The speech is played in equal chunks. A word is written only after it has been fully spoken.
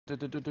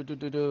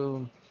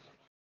Do.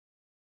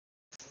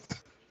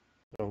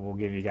 So we'll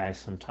give you guys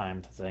some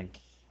time to think.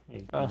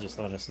 You just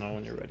let us know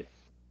when you're ready.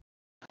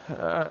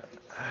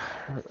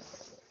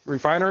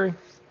 Refinery?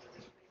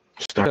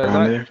 Start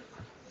on there.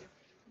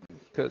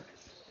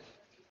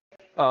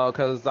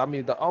 Because I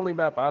mean, the only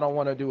map I don't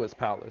want to do is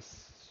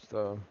Palace.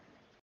 So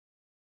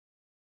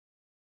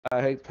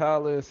I hate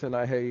Palace, and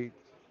I hate.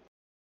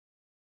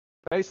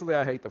 Basically,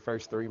 I hate the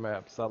first 3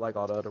 maps. I like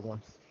all the other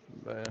ones.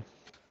 Man.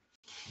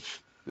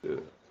 Yeah.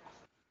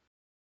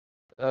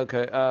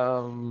 Okay.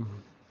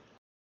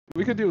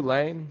 We could do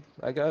Lane,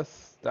 I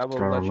guess. That will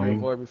Start let on you Lane.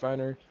 avoid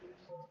Refinery.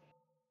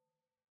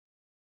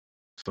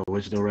 So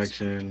which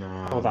direction?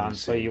 Hold on.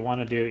 So you want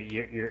to do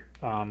your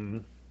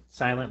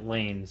silent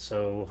lane?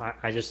 So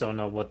I just don't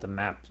know what the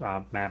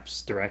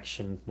map's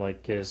direction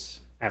like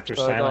is after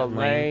So I go silent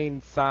lane.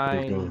 Lane,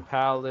 Sein, Okay.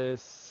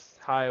 Palace,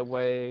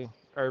 Highway,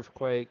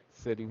 Earthquake,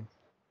 City,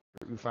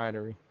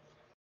 Refinery.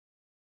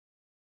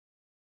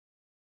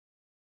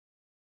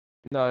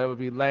 No, it would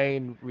be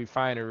Lane,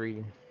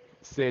 Refinery,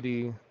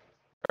 City,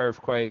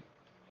 Earthquake,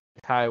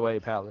 Highway,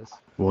 Palace.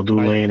 We'll do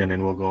Lane, and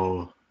then we'll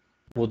go.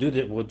 We'll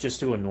just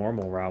do a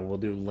normal route. We'll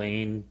do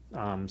Lane,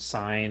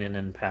 Sign, and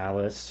then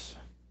Palace.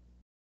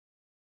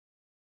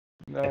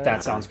 If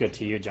that sounds good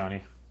to you,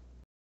 Johnny.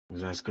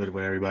 That's good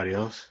with everybody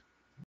else.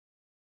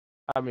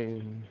 I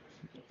mean,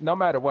 no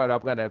matter what,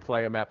 I'm gonna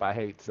play a map I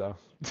hate. So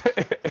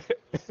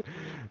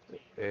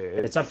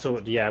it's up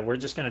to we're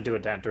just gonna do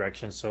it that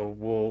direction. So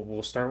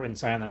we'll start with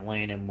Silent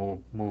Lane, and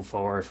we'll move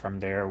forward from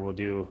there. We'll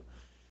do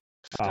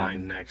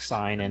Sign next.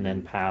 Sign, and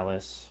then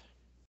Palace.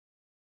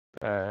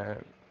 All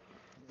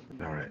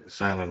right,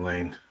 Silent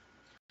Lane.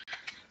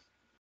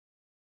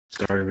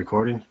 Started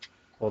recording?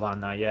 Hold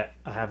on, not yet.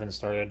 I haven't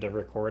started the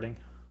recording.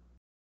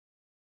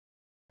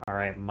 All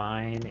right,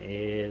 mine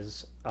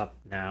is up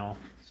now,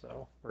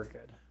 so we're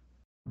good.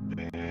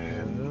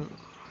 And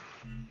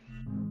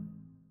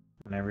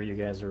whenever you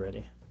guys are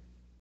ready.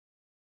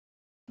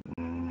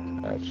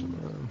 Actually,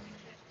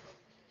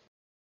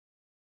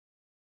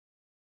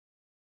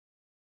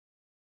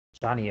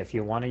 Johnny, if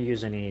you want to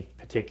use any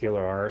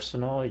particular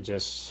arsenal,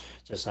 just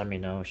let me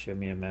know. Shoot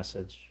me a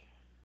message.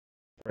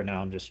 For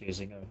now, I'm just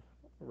using a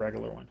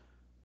regular one.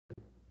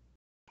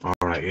 All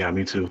right, yeah,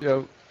 me too.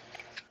 Yep.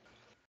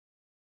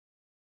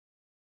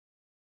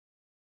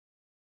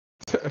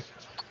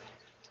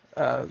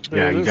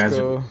 Yeah, you guys.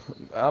 Cool.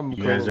 I'm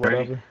cool with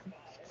whatever.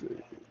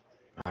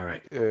 All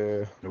right.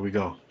 Yeah. Here we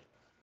go.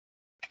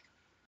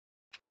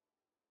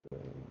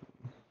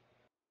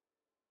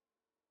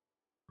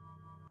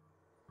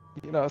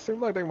 You know, it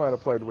seemed like they might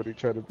have played with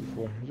each other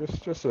before.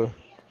 Just a.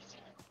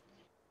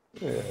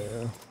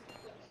 Yeah.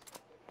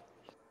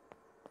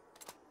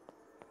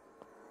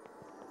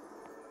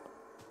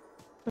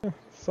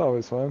 It's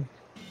always fun.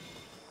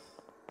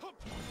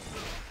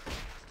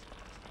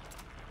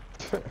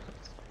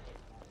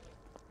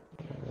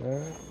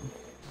 Yeah.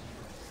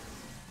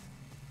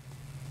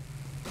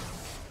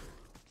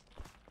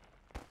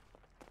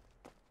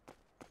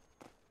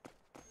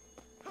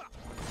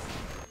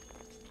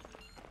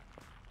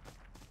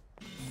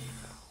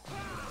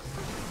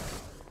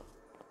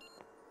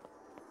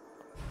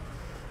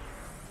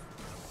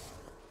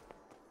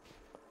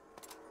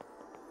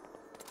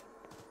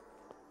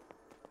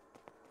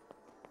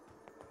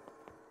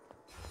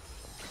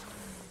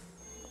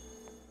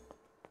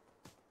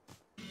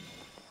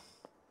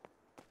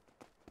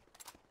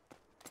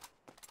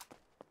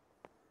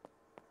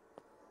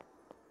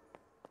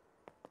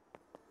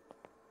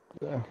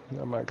 Yeah,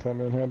 that might come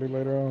in handy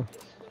later on.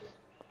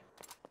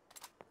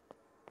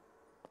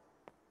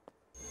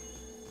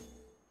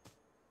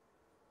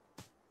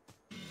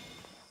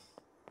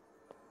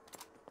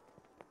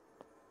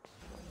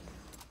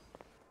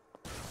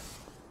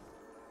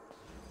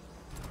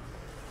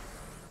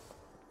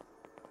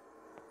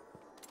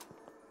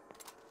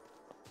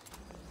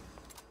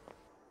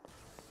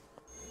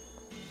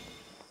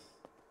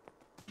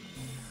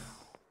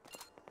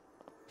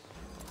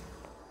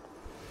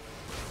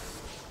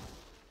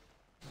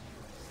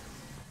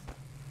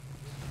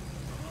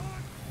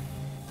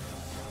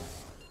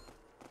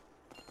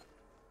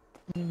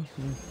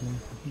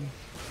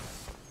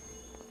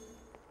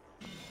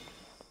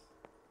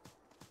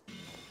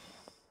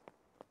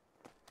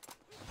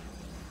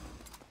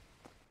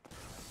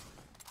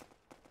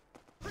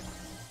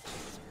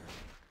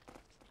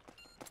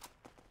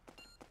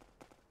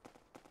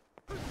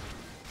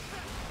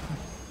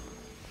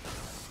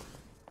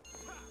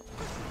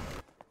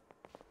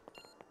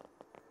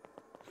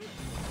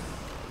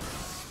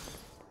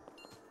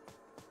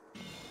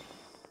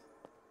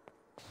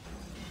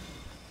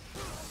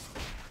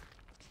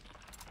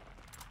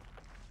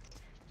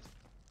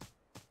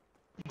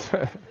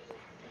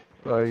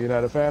 You're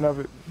not a fan of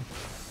it?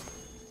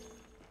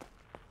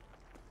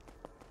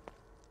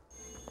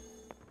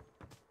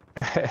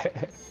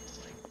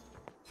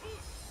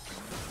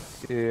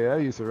 Yeah, I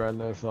used to run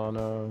this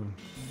on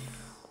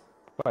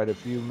quite a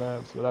few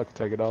maps, but I could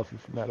take it off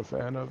if you're not a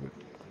fan of it.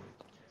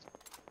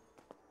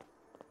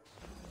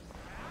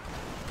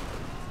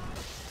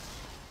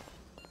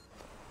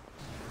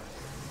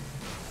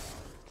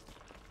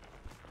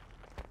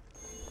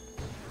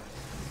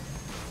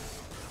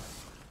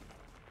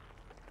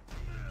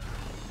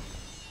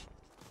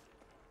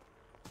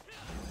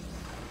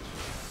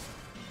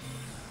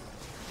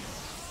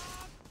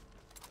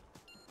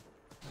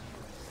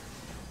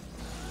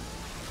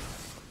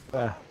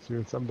 Ah,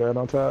 shooting some dead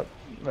on top.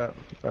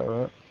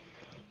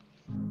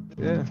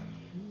 Yeah,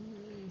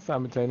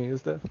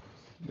 simultaneous death.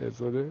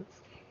 That's what it is.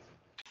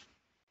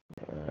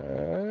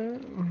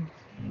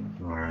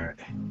 All right.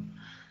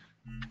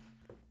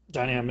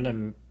 Johnny,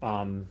 I'm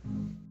gonna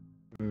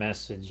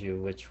message you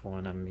which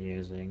one I'm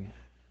using.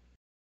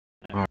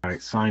 All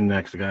right. Sign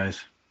next,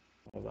 guys.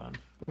 Hold on.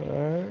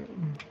 Alright.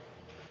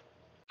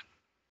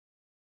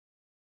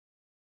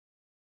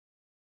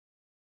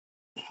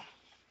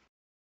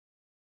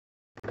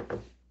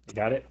 You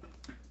got it?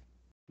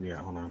 Yeah.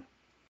 Hold on.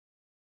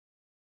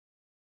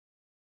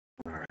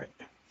 All right.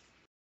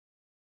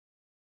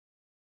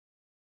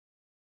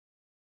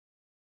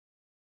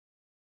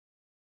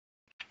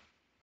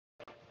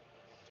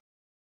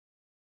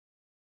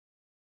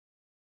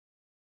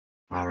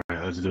 All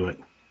right. Let's do it.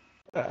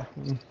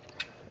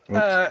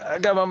 I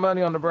got my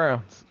money on the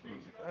Browns.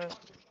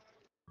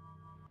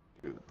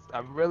 I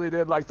really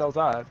did like those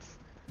odds.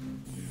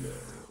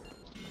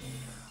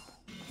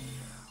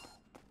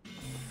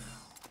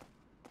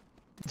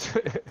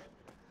 Man.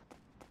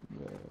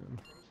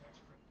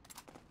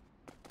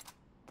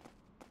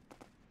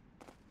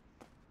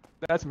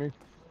 That's me.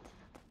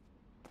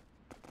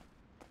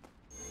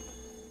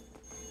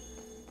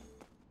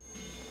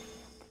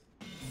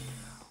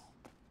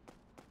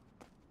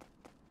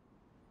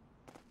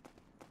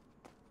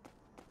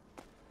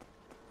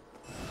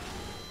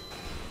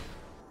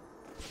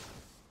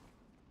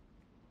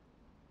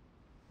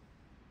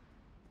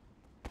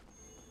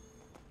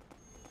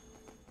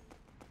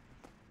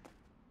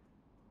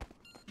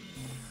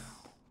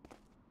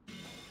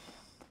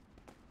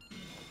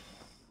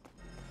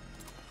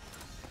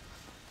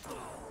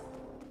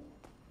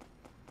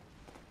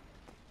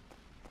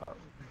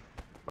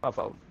 My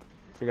fault.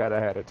 Forgot I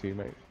had a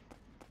teammate.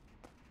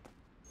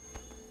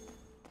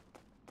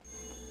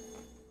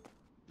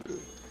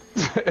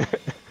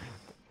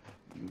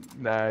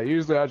 Nah,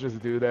 usually I just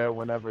do that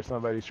whenever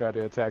somebody's trying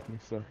to attack me.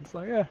 So it's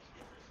like, yeah,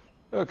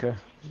 okay,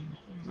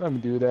 let me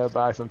do that.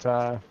 Buy some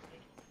time.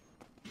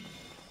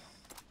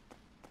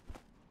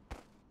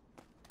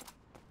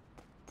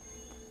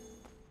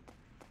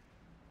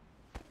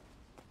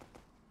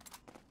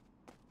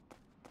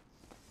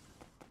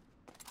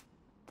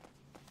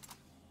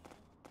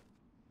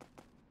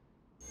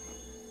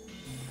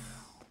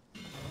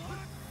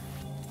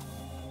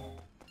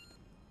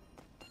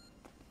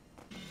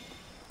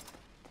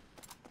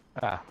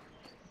 Ah,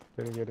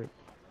 didn't get it.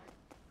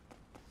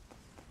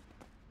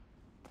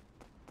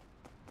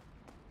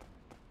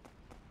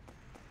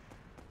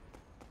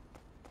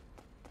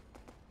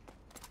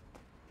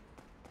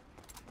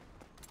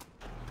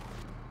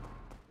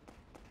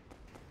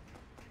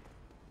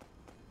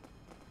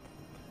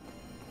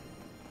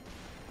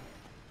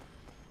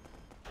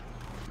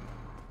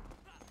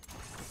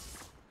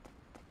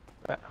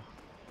 Ah.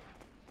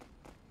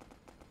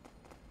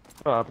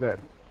 Oh, I'm dead.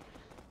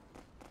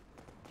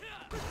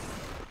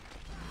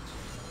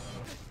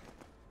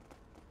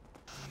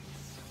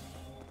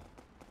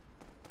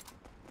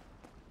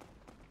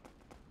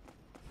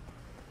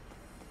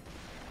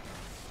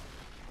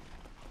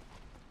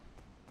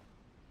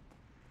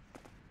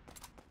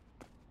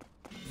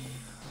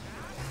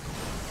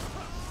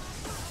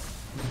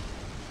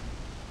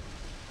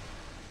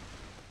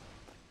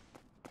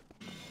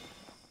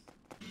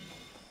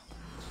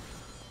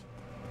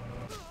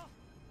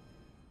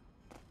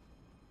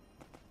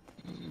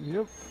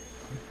 Yep.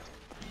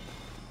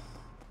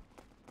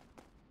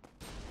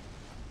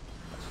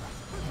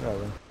 Oh,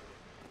 well.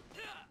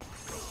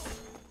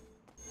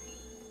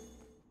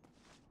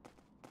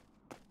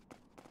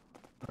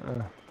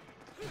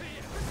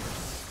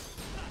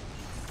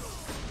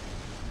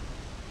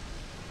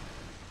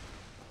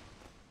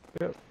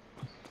 Yep.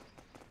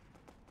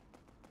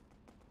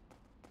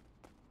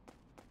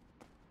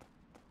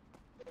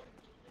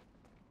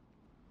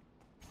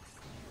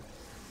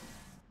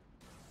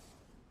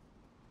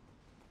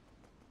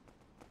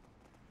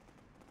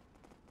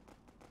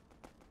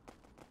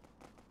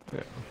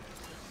 Yeah.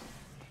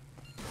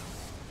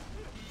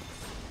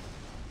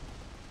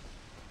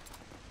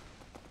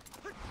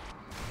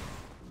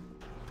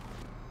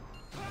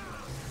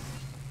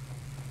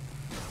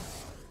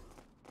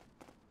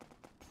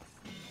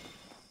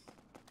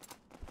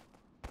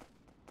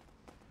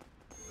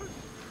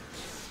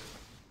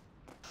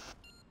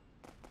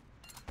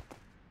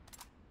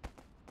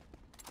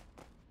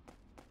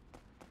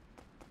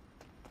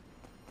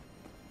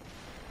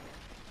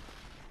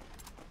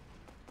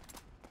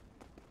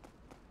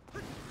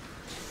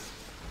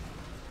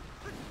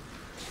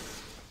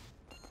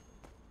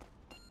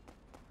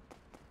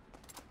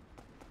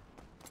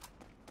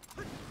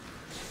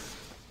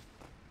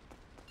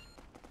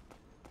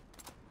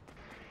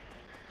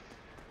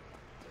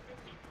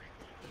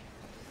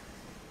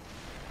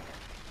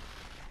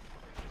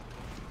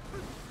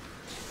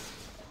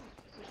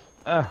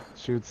 Ah,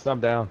 shoot, I'm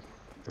down.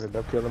 Ended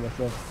up killing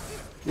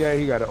myself. Yeah,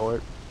 he got an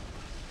orb.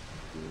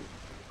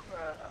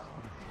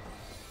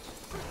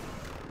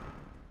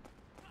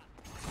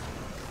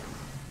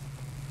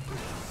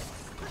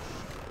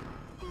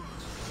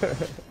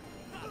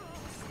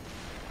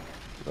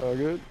 All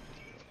good.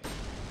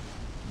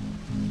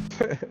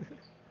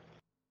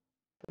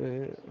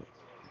 Yeah.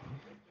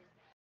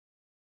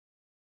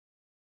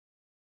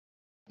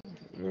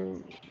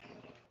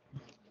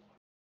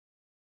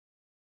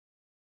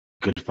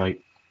 Good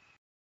fight.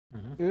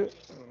 Yeah.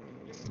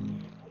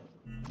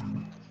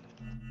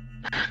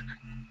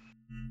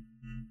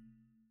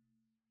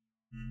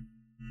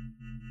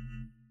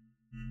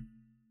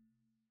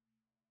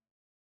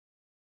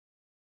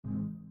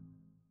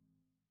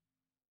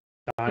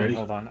 Fine, Ready?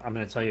 hold on. I'm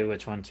gonna tell you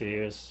which one to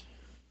use.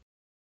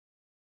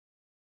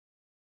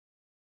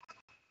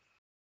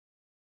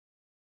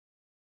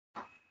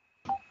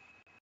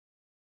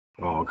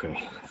 Oh,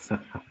 okay.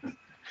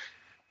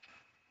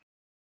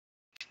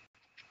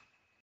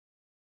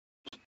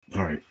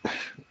 All right.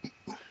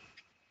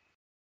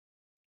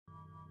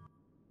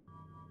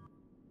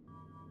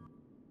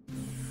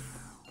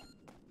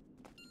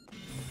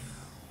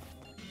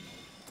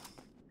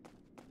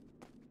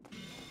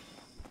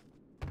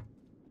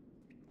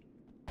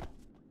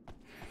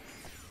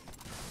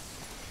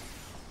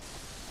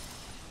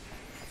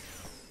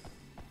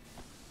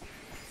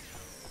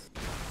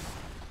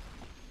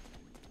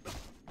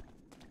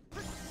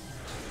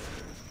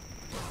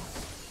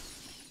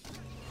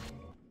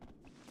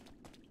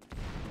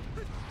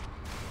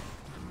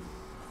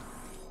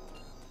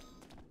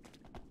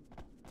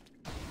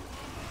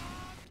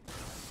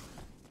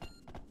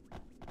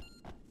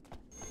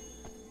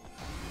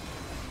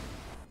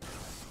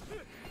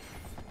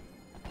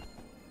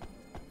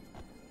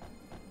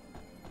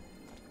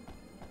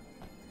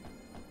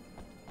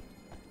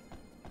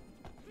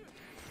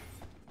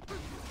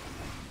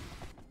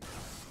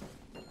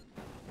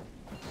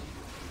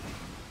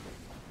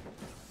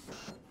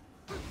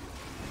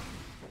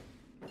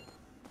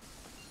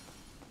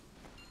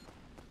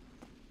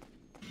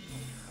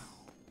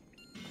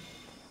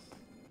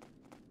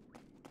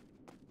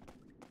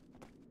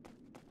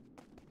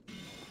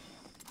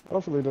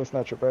 Hopefully that's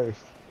not your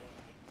base.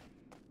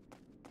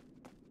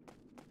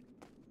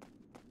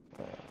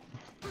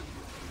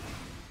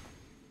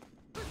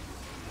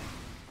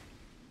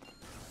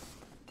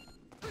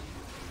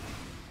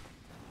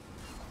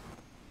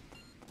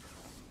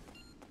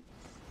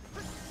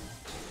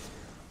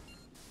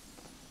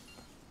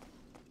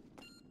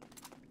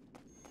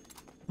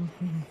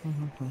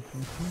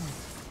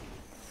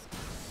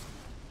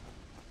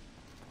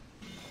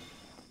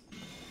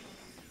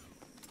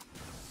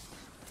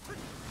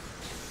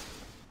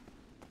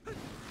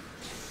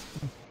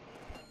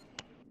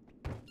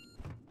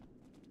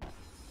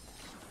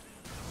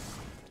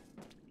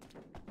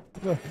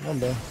 Yeah, I'm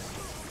done.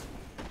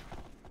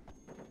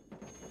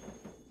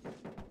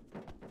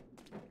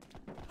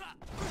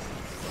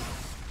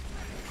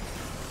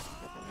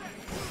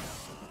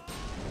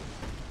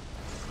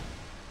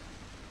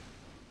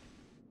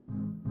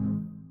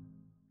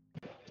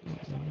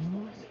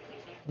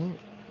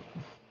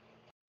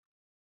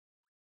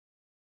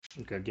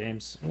 Good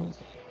games.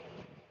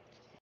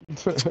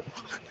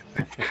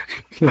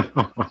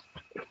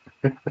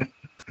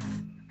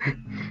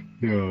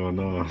 Yo,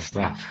 no,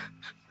 stop.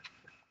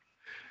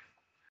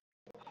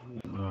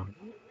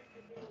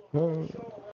 Mm.